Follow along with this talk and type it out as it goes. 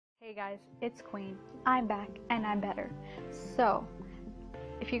Hey guys, it's Queen. I'm back and I'm better. So,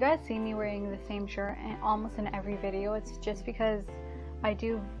 if you guys see me wearing the same shirt almost in every video, it's just because I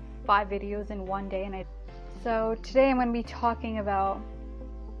do 5 videos in one day So today I'm going to be talking about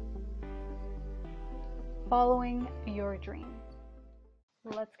following your dreams.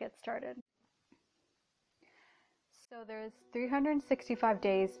 Let's get started. So there's 365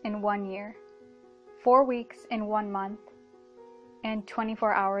 days in 1 year, 4 weeks in 1 month, and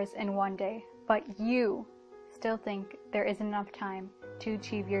 24 hours in 1 day, but you still think there isn't enough time to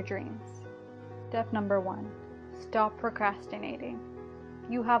achieve your dreams. Step number 1, stop procrastinating.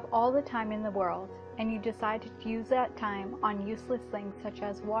 You have all the time in the world and you decide to use that time on useless things such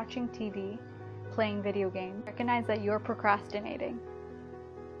as watching TV, playing video games. Recognize that you're procrastinating.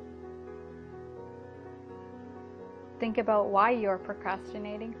 Think about why you're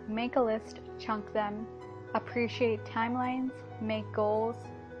procrastinating. Make a list, chunk them, appreciate timelines, make goals,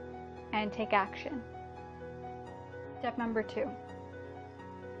 and take action. Step number 2,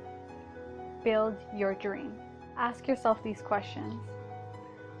 build your dream. Ask yourself these questions.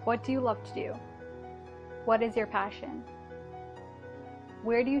 What do you love to do? What is your passion?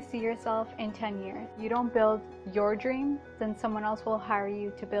 Where do you see yourself in 10 years? If you don't build your dream, then someone else will hire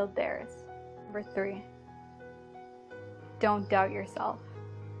you to build theirs. Number 3, don't doubt yourself.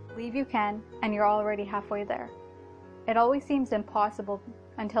 Believe you can, and you're already halfway there. It always seems impossible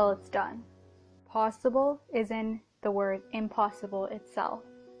until it's done. Possible is in the word impossible itself.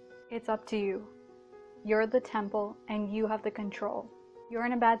 It's up to you. You're the temple and you have the control. You're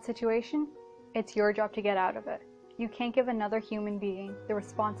in a bad situation, it's your job to get out of it. You can't give another human being the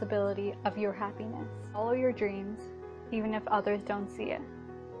responsibility of your happiness. Follow your dreams, even if others don't see it.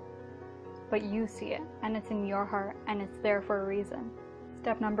 But you see it, and it's in your heart, and it's there for a reason.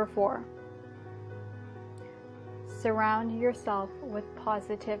 Step number 4, surround yourself with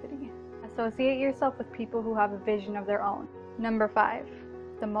positivity. Associate yourself with people who have a vision of their own. Number 5,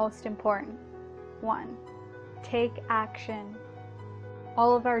 the most important one, take action.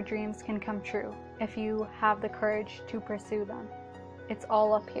 All of our dreams can come true if you have the courage to pursue them. It's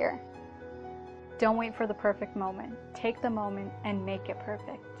all up here. Don't wait for the perfect moment. Take the moment and make it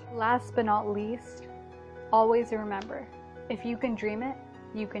perfect. Last but not least, always remember, if you can dream it,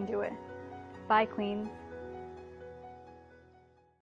 you can do it. Bye, Queens.